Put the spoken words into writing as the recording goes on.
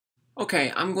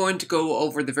Okay, I'm going to go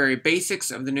over the very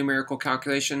basics of the numerical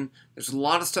calculation. There's a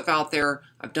lot of stuff out there.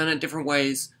 I've done it different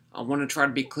ways. I want to try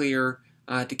to be clear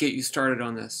to get you started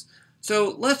on this.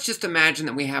 So let's just imagine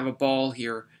that we have a ball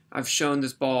here. I've shown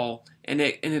this ball and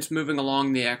it's moving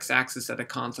along the x-axis at a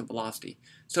constant velocity.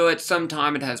 So at some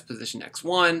time it has position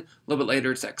x1, a little bit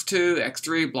later it's x2,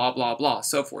 x3, blah, blah, blah,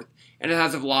 so forth. And it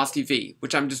has a velocity v,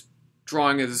 which I'm just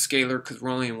drawing as a scalar because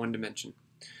we're only in one dimension.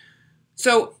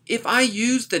 So if I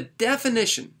use the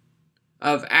definition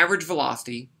of average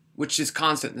velocity, which is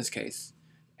constant in this case,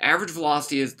 average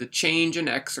velocity is the change in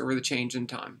x over the change in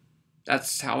time.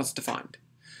 That's how it's defined.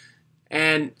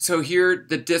 And so here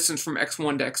the distance from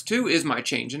x1 to x2 is my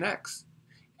change in x.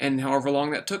 And however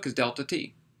long that took is delta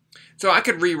t. So I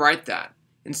could rewrite that.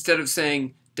 Instead of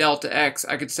saying delta x,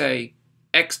 I could say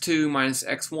x2 minus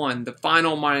x1, the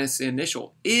final minus the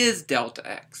initial, is delta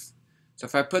x. So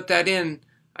if I put that in,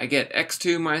 I get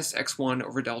x2 minus x1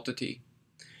 over delta t.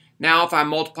 Now if I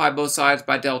multiply both sides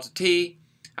by delta t,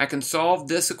 I can solve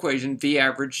this equation, v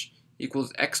average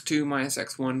equals x2 minus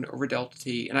x1 over delta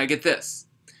t, and I get this.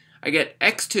 I get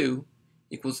x2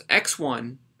 equals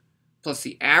x1 plus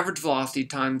the average velocity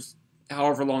times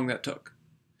however long that took.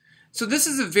 So this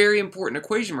is a very important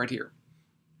equation right here.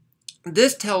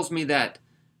 This tells me that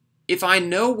if I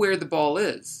know where the ball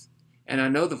is, and I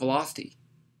know the velocity,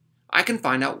 I can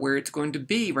find out where it's going to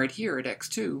be right here at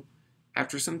x2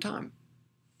 after some time.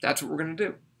 That's what we're going to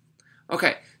do.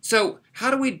 Okay, so how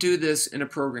do we do this in a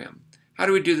program? How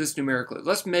do we do this numerically?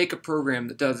 Let's make a program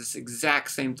that does this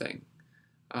exact same thing.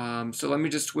 So let me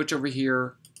just switch over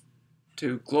here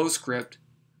to Glowscript.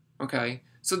 Okay,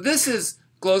 so this is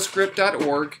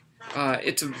glowscript.org.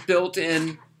 It's a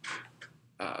built-in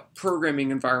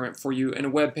programming environment for you in a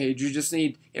web page. You just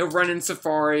need, it'll run in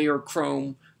Safari or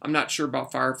Chrome. I'm not sure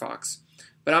about Firefox.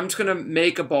 But I'm just going to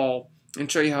make a ball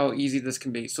and show you how easy this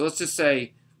can be. So let's just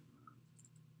say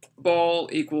ball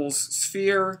equals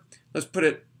sphere. Let's put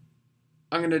it,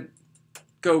 I'm going to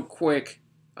go quick.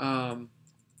 And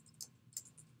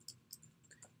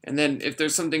then if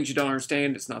there's some things you don't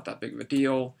understand, it's not that big of a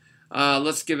deal.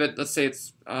 Let's give it, let's say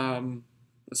it's,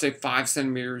 let's say 5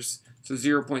 centimeters. So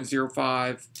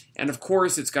 0.05. And of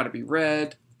course, it's got to be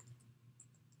red.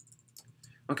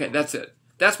 Okay, that's it.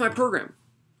 That's my program.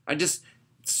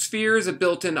 Sphere is a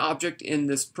built-in object in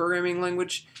this programming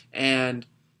language, and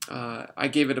I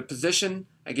gave it a position,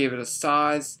 I gave it a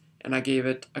size, and I gave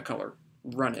it a color.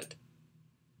 Run it.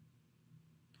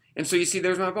 And so you see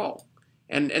there's my ball.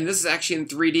 And this is actually in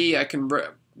 3D. I can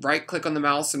right-click on the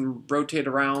mouse and rotate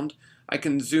around. I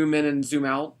can zoom in and zoom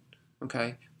out.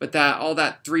 Okay, but all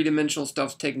that three-dimensional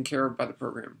stuff's taken care of by the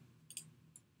program.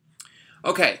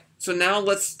 Okay, so now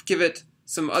let's give it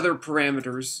some other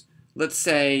parameters. Let's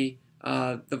say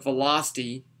the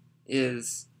velocity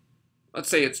is, let's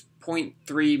say it's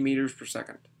 0.3 meters per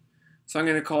second. So I'm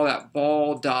going to call that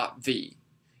ball.v.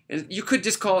 And you could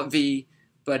just call it v,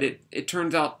 but it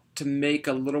turns out to make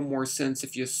a little more sense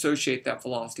if you associate that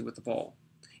velocity with the ball.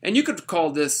 And you could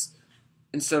call this,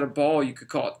 instead of ball, you could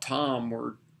call it Tom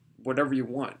or whatever you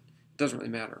want. It doesn't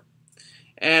really matter.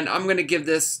 And I'm going to give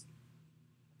this,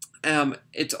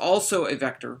 it's also a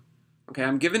vector. Okay,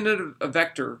 I'm giving it a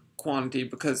vector quantity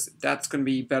because that's going to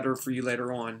be better for you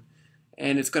later on.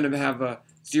 And it's going to have a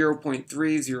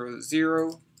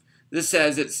 0.300. This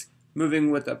says it's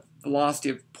moving with a velocity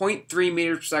of 0.3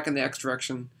 meters per second in the x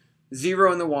direction,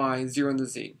 0 in the y, 0 in the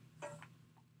z.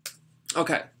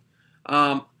 Okay,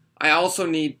 I also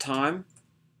need time.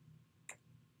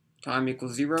 Time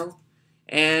equals 0.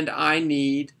 And I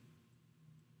need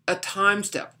a time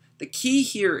step. The key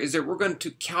here is that we're going to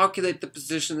calculate the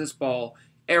position of this ball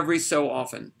every so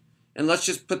often. And let's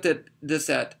just put this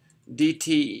at dt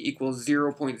equals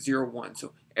 0.01.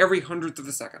 So every 100th of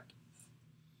a second.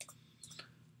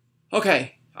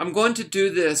 Okay, I'm going to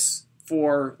do this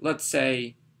for, let's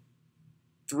say,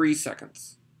 3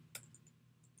 seconds.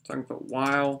 So I can put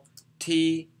while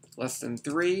t less than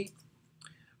 3.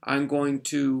 I'm going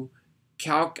to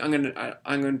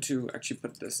actually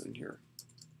put this in here.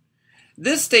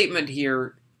 This statement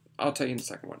here, I'll tell you in a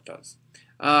second what it does.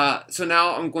 So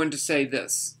now I'm going to say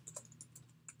this.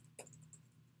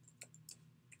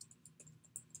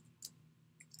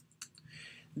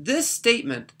 This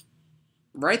statement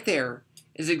right there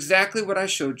is exactly what I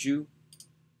showed you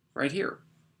right here.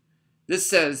 This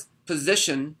says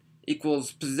position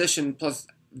equals position plus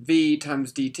v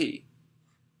times dt.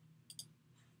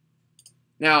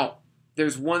 Now,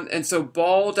 there's one, and so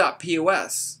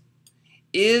ball.pos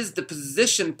is the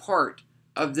position part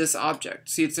of this object.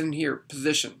 See, it's in here,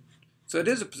 position. So it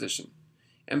is a position.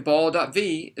 And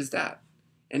ball.v is that.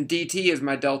 And dt is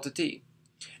my delta t.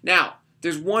 Now,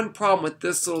 there's one problem with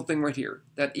this little thing right here,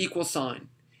 that equal sign.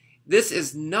 This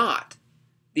is not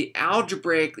the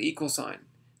algebraic equal sign.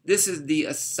 This is the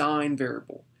assign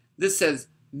variable. This says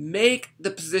make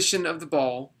the position of the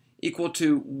ball equal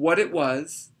to what it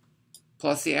was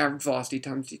plus the average velocity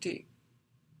times dt.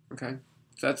 Okay,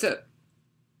 so that's it.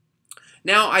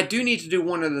 Now I do need to do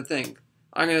one other thing.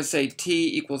 I'm going to say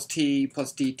t equals t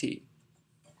plus dt.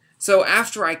 So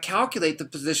after I calculate the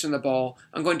position of the ball,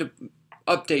 I'm going to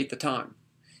update the time.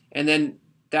 And then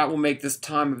that will make this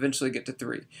time eventually get to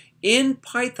 3. In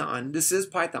Python, this is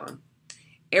Python,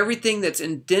 everything that's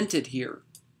indented here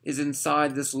is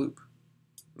inside this loop.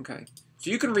 Okay,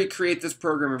 so you can recreate this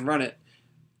program and run it.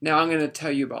 Now I'm going to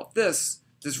tell you about this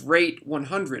rate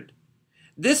 100.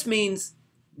 This means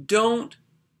don't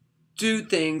do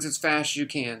things as fast as you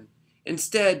can.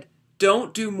 Instead,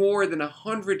 don't do more than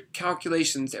 100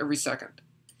 calculations every second.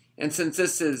 And since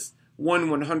this is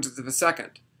 1/100th of a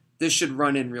second, this should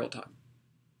run in real time.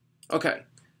 Okay,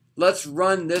 let's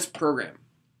run this program.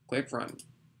 Click run.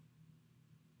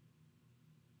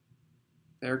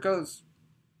 There it goes.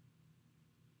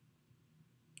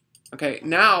 Okay,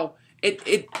 now it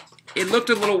looked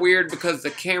a little weird because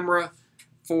the camera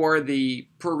for the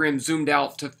program zoomed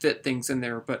out to fit things in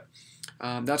there, but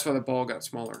that's why the ball got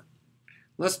smaller.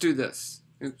 Let's do this.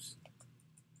 Oops.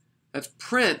 Let's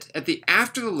print at the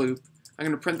after the loop. I'm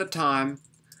going to print the time.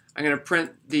 I'm going to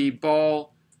print the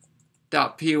ball.pos.x,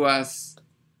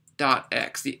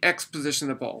 the x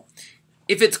position of the ball.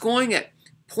 If it's going at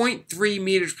 0.3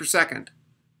 meters per second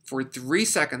for 3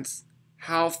 seconds,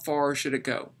 how far should it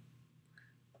go?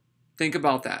 Think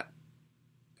about that.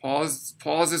 Pause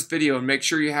this video and make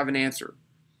sure you have an answer.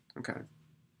 Okay.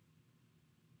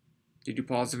 Did you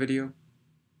pause the video?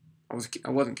 I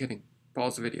wasn't kidding.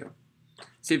 Pause the video.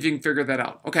 See if you can figure that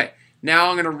out. Okay, now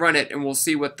I'm going to run it and we'll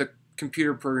see what the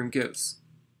computer program gives.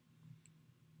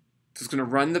 So it's going to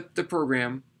run the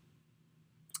program.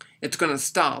 It's going to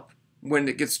stop when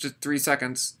it gets to 3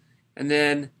 seconds, and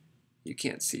then you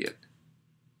can't see it.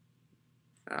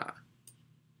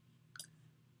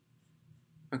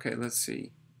 Okay, let's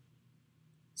see.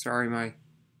 Sorry,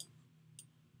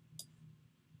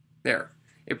 there.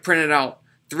 It printed out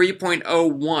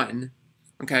 3.01.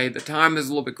 Okay, the time is a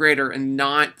little bit greater, and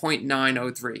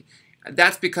 9.903.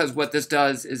 That's because what this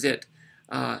does is it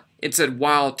said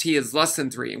while t is less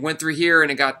than 3. It went through here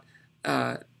and it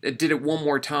did it one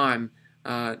more time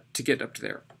to get up to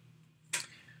there.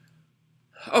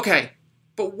 Okay,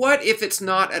 but what if it's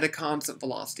not at a constant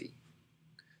velocity?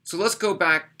 So let's go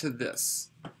back to this.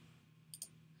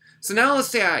 So now let's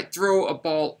say I throw a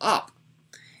ball up.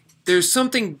 There's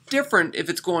something different if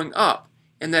it's going up,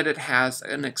 in that it has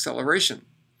an acceleration.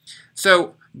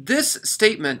 So this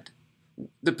statement,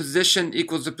 the position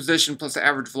equals the position plus the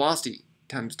average velocity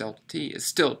times delta t, is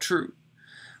still true.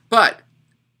 But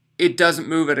it doesn't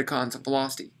move at a constant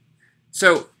velocity.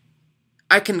 So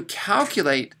I can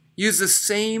use the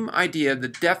same idea, the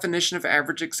definition of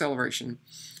average acceleration.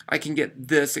 I can get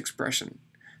this expression.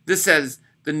 This says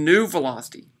the new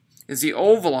velocity is the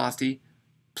old velocity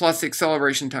plus the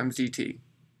acceleration times dt.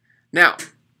 Now,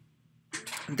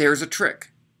 there's a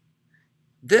trick.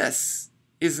 This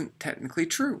isn't technically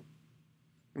true.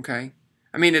 Okay?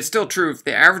 I mean, it's still true for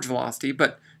the average velocity,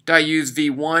 but do I use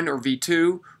v1 or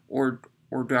v2, or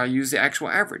do I use the actual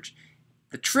average?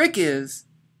 The trick is,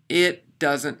 it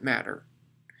doesn't matter.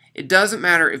 It doesn't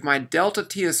matter if my delta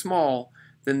t is small,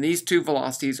 then these two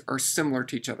velocities are similar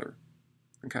to each other.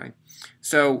 Okay?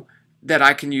 So that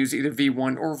I can use either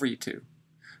v1 or v2.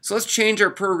 So let's change our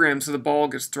program so the ball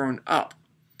gets thrown up,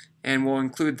 and we'll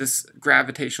include this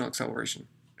gravitational acceleration.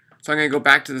 So I'm going to go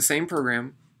back to the same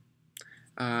program.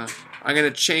 I'm going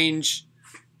to change,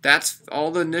 that's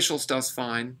all the initial stuff's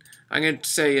fine. I'm going to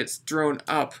say it's thrown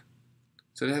up,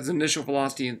 so it has initial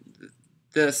velocity in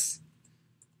this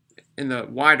in the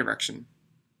y direction.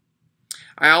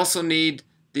 I also need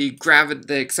the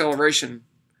acceleration.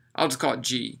 I'll just call it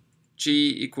g.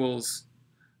 G equals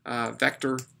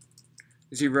vector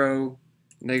 0,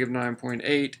 negative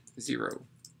 9.8, 0.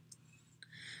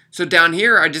 So down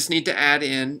here, I just need to add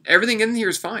in, everything in here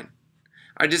is fine.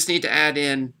 I just need to add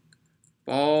in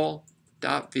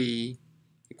ball.v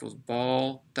equals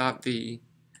ball.v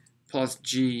plus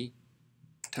g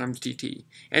times dt.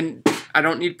 And I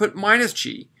don't need to put minus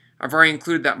g. I've already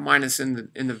included that minus in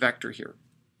the vector here.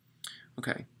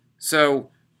 Okay, so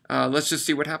let's just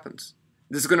see what happens.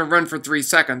 This is going to run for 3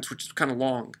 seconds, which is kind of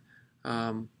long,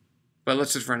 but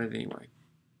let's just run it anyway.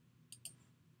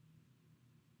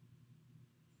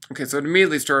 Okay, so it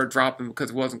immediately started dropping because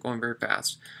it wasn't going very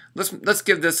fast. Let's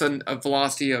give this a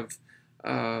velocity of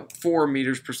 4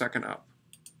 meters per second up.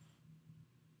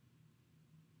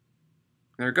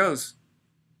 There it goes.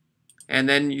 And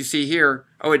then you see here,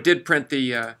 oh, it did print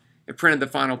the, it printed the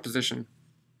final position.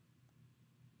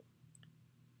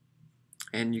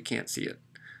 And you can't see it.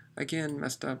 Again,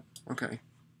 messed up. Okay.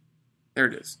 There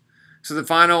it is. So the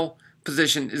final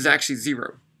position is actually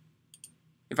 0.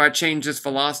 If I change this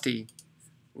velocity,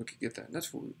 we could get that.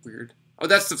 That's weird. Oh,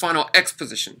 that's the final X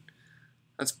position.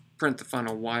 Let's print the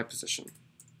final Y position.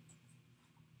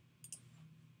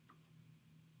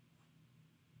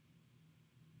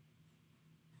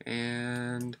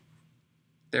 And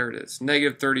there it is,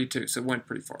 -32, so it went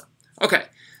pretty far. Okay,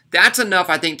 that's enough,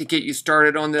 I think, to get you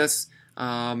started on this,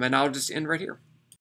 and I'll just end right here.